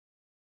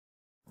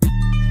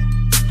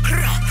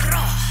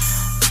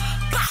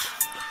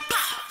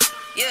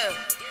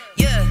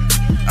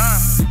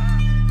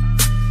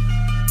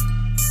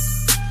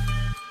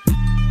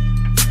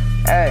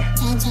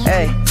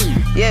Hey,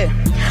 yeah.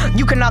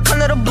 You cannot come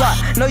to the block,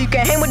 no you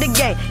can't hang with the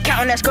gang.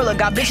 Counting that Skrilla,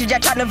 got bitches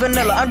that chopped in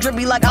vanilla. I'm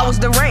drippy like I was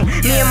the rain.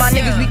 Me and my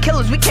niggas, we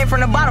killers, we came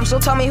from the bottom, so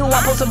tell me who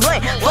I'm supposed to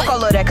blame. Fuck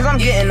all of that, cause I'm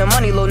getting the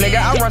money, little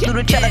nigga. I run through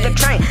the check like a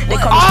train. They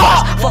call me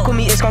Spice, fuck with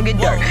me, it's gon' get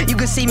dirt. You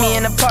can see me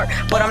in the park,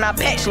 but I'm not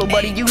packed, little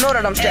buddy. You know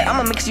that I'm strapped.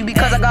 I'ma mix you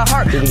because I got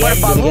heart. But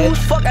if I lose,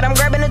 fuck it, I'm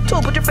grabbing it too.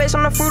 Put your face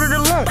on the fruit of the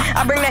loom.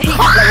 I bring that heat,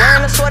 like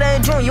wearing a sweater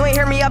in June. You ain't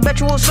hear me, I bet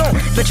you will soon.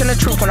 Bitch in the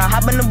truth when I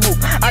hop in the booth.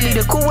 I need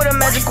a cool with a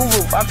magical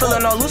roof. I'm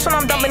feeling all loose when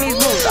I'm dumping these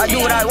blues. I do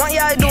what I want,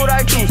 yeah, I do what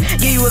I choose.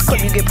 Give you a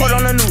clip, you get put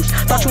on the news.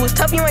 Thought you was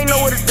tough, you ain't know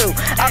what to do.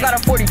 I got a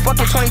 40,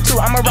 fucking 22.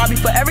 I'ma rob you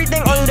for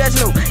everything on you that's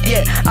new.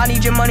 Yeah, I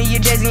need your money, your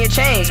J's and your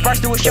chains. Sparks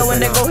do a show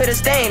and then go hit a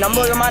stain. I'm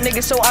loyal, my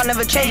niggas, so I'll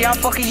never change. Yeah, I'm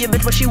fucking your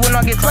bitch, but she will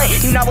not get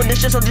claimed. You not with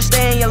this shit, so just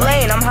stay in your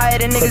lane. I'm higher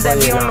than niggas that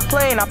be on the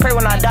plane. I pray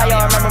when I die,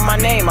 y'all remember my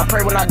name. I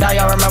pray when I die,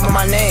 y'all remember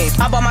my name.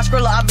 I bought my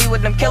Skrilla, I be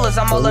with them killers.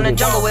 I'm all in the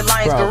jungle with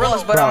lions,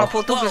 gorillas, but I'ma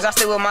pull through cause I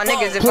stay with my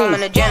niggas. If I'm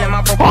in the jam and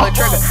my bro pull a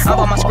trigger. I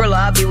bought my Skrilla,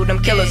 I be with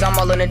them killers. I'm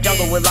all in the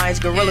jungle with lions,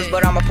 gorillas,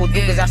 but I'ma pull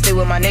through cause I stay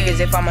with my niggas.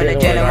 If I'm in the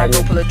jam and my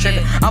bro pull a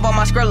trigger. I bought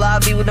my Skrilla, I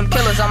be with them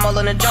killers. I'm all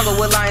in the jungle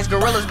with lions,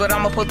 gorillas, but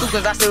I'ma pull through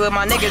cause I stay with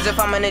my niggas. If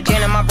I'm in the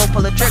jam and my bro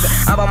pull a trigger.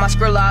 I bought my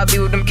Skrilla, I be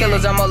with them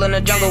killers. I'm all in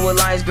the jungle with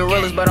lions,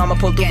 gorillas, but I'ma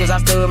pull through cause I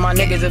stay with my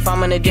niggas. If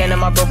I'm in the jam and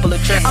my bro pull a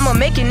trigger. I'ma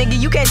make it, nigga,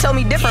 you can't tell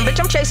me different. Bitch,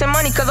 I'm chasing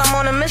money cause I'm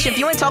on a mission. If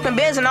you ain't talking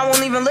bands and I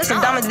won't even listen.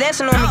 Diamonds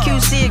dancing on me,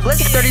 QC it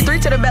glisten. 33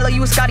 to the belly,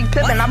 you was Scottie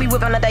Pippen. I be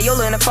whipping at that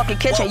Yola in the fucking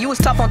kitchen. You was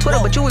tough on Twitter,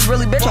 but you was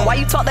really bitching. Why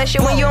you talk that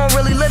shit when you don't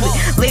really live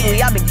it?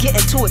 Lately, I've been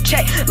getting to a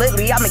check.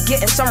 Lately, I've been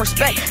getting some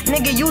respect.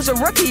 Nigga, you's a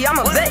rookie, I'm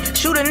a vet.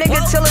 Shoot a nigga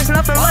till there's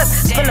nothing left.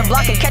 Spin the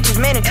block and catch his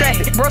man in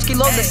traffic. Broski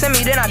loads the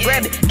semi, then I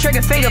grab it.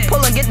 Trigger finger,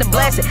 pull and get the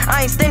blasted.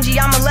 I ain't stingy,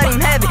 I'ma let him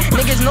have it.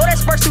 Niggas know that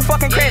Spurs too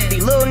fucking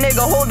crafty. Little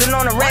nigga holding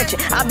on a ratchet.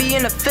 I be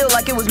in the field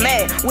like it was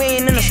mad. We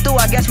ain't in the stew,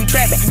 I guess we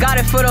trapping. Got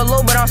it for the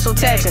low, but I'm so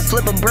taxing.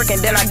 Flip a brick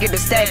and then I get the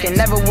stacking.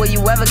 Never will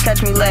you ever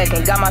catch me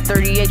lacking. Got my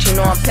 38, you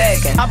know I'm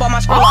packing. I bought my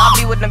Skrilla, I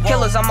be with them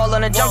killers. I'm all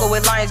in the jungle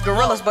with lions,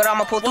 gorillas, but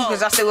I'ma pull through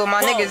cause I stay with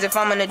my niggas. If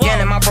I'm in the jam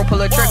and my bro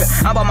pull a trigger.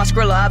 I bought my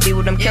Skrilla, I be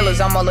with them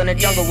killers. I'm all in the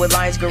jungle with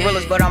lions,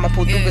 gorillas, but I'ma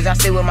pull through cause I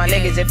stay with my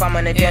niggas. If I'm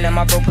in the jam and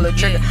my bro pull a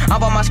trigger. I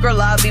bought my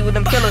Skrilla, I be with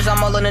them killers.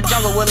 I'm all in the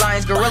jungle with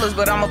lions, gorillas,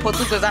 but I'ma pull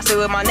through cause I stay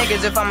with my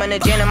niggas. If I'm in the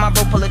jam and my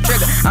bro pull a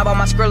trigger. I bought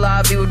my Skrilla,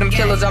 I be with them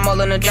killers. I'm all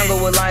in the jungle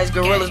with lions,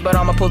 gorillas, but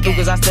I'ma pull through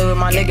cause I stay with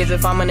my niggas.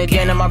 If I'm in the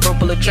jam and my bro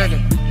pull a trigger.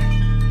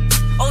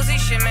 OZ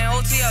shit, man,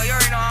 OTL, you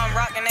already know how I'm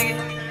rocking, nigga.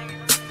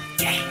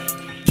 Yeah.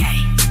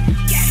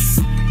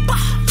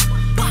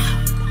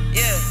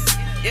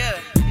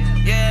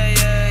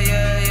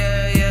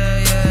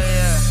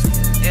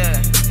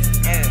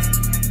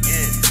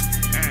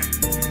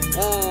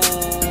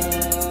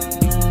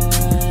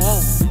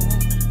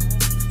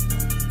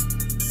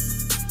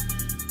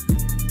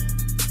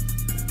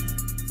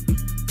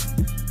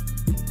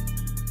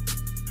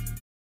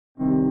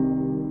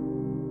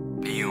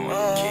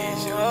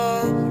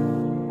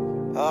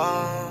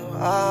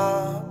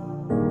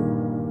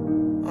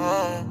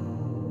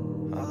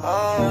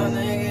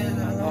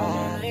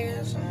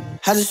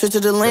 I just switched to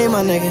the lane,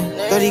 my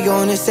nigga. 30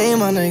 going insane,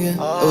 my nigga.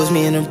 It was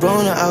me and the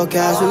bro, the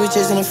outcast. We were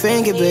chasing the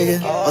fame, get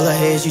bigger. All I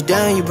hear is you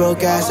down, you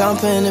broke ass. I'm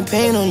putting the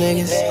pain on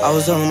niggas. I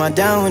was on my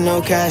down with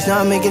no cash. Now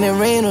I'm making it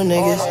rain on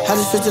niggas. I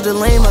just switched to the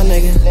lane, my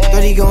nigga.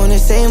 30 going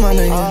insane, my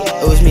nigga.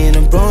 It was me and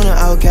the bro, the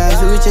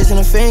outcast. We were chasing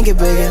the fame, get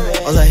bigger.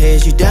 All I hear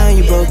is you down,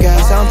 you broke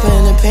ass. I'm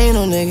putting the pain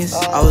on niggas.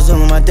 I was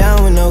on my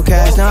down with no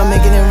cash. Now I'm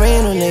making it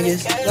rain on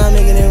niggas. Now I'm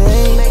making it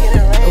rain.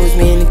 It was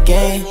me in the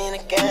game.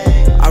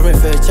 I ran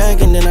for a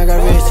check and then I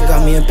got rich.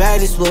 Got me a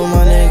bag, just blew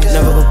my niggas.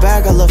 Never go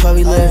back, I love how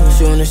we live.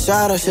 Shooting a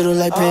shot, I should've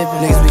like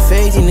Pippen. Niggas be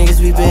fake, these niggas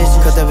be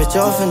bitches. Cut that bitch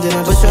off and then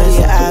I just shorty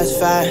your ass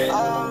fat.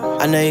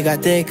 I know you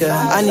got thicker,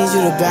 I need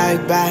you to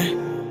back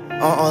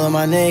on all of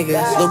my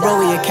niggas. Lil' bro,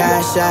 where your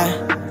cash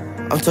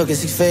at? I'm talking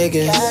 6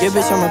 figures. Your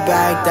bitch, I'ma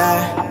bag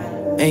that.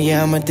 And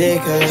yeah, I'm a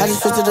dicker. I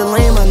just switched to the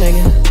lane, my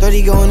nigga.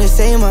 30 going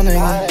insane, my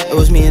nigga. It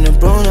was me and the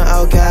bro, the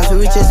outcast. We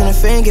were chasing the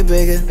fame, get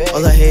bigger.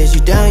 All I hear is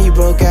you down, you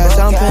broke ass.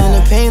 I'm putting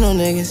the pain on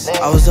niggas.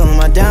 I was on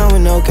my down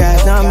with no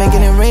cash. Now I'm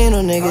making it rain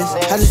on niggas.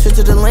 I just switched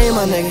to the lane,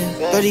 my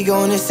nigga. 30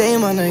 going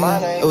insane, my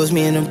nigga. It was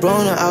me and the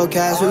bro, the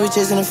outcast. We were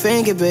chasing the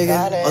fame, get bigger.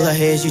 All I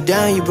hear is you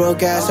down, you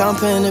broke ass. I'm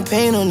putting the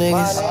pain on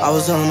niggas. I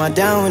was on my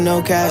down with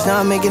no cash. Now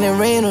I'm making it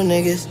rain on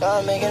niggas. Now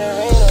I'm making it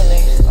rain on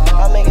niggas.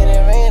 I'm making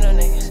it rain on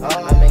niggas.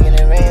 I'm making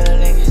it rain on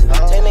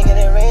niggas. They making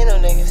it rain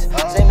on niggas.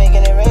 They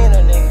making it rain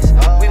on niggas.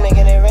 We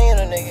making it rain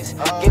on niggas.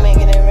 Get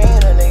making it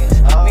rain on niggas.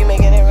 We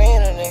making it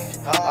rain on niggas.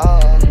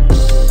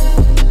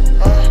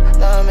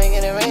 Now I'm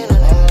making it rain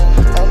on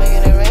niggas. I'm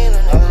making it rain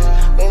on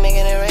niggas. We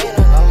making it rain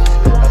on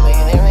niggas. I'm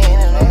making it rain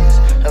on niggas.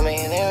 I'm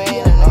making it rain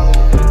on niggas.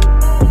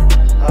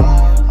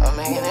 I'm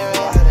making it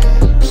rain on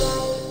niggas.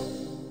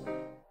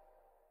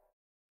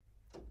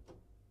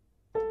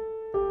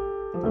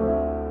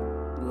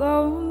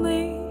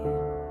 Lonely,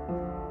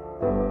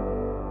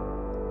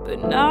 but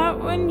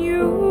not when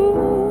you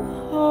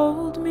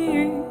hold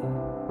me.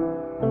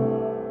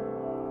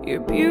 Your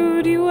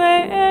beauty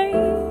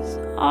weighs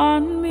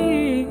on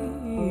me.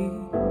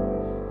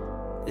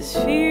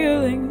 This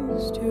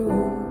feeling's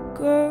too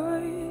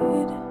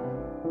good.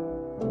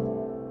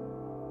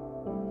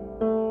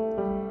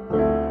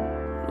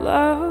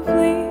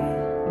 Lovely,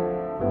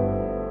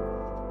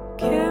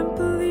 can't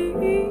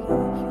believe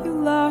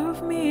you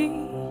love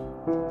me.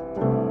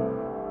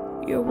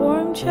 Your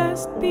warm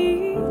chest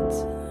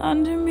beats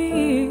under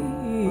me.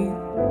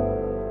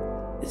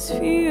 This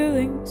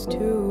feeling's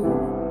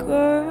too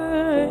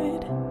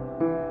good.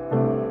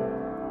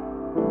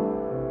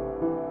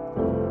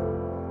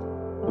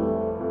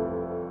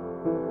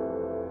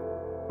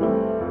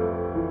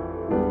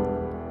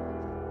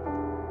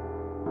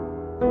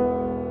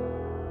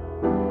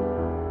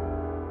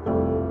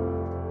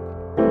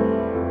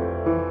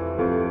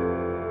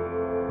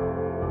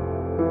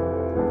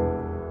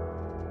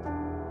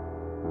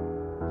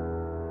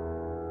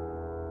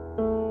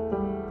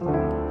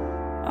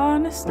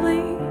 Honestly,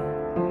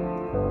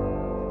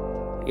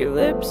 your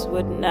lips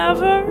would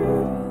never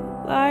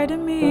lie to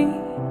me.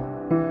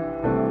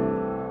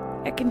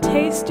 I can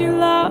taste your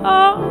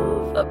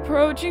love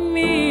approaching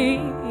me.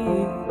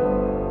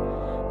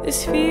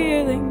 This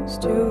feeling's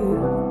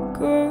too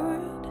good.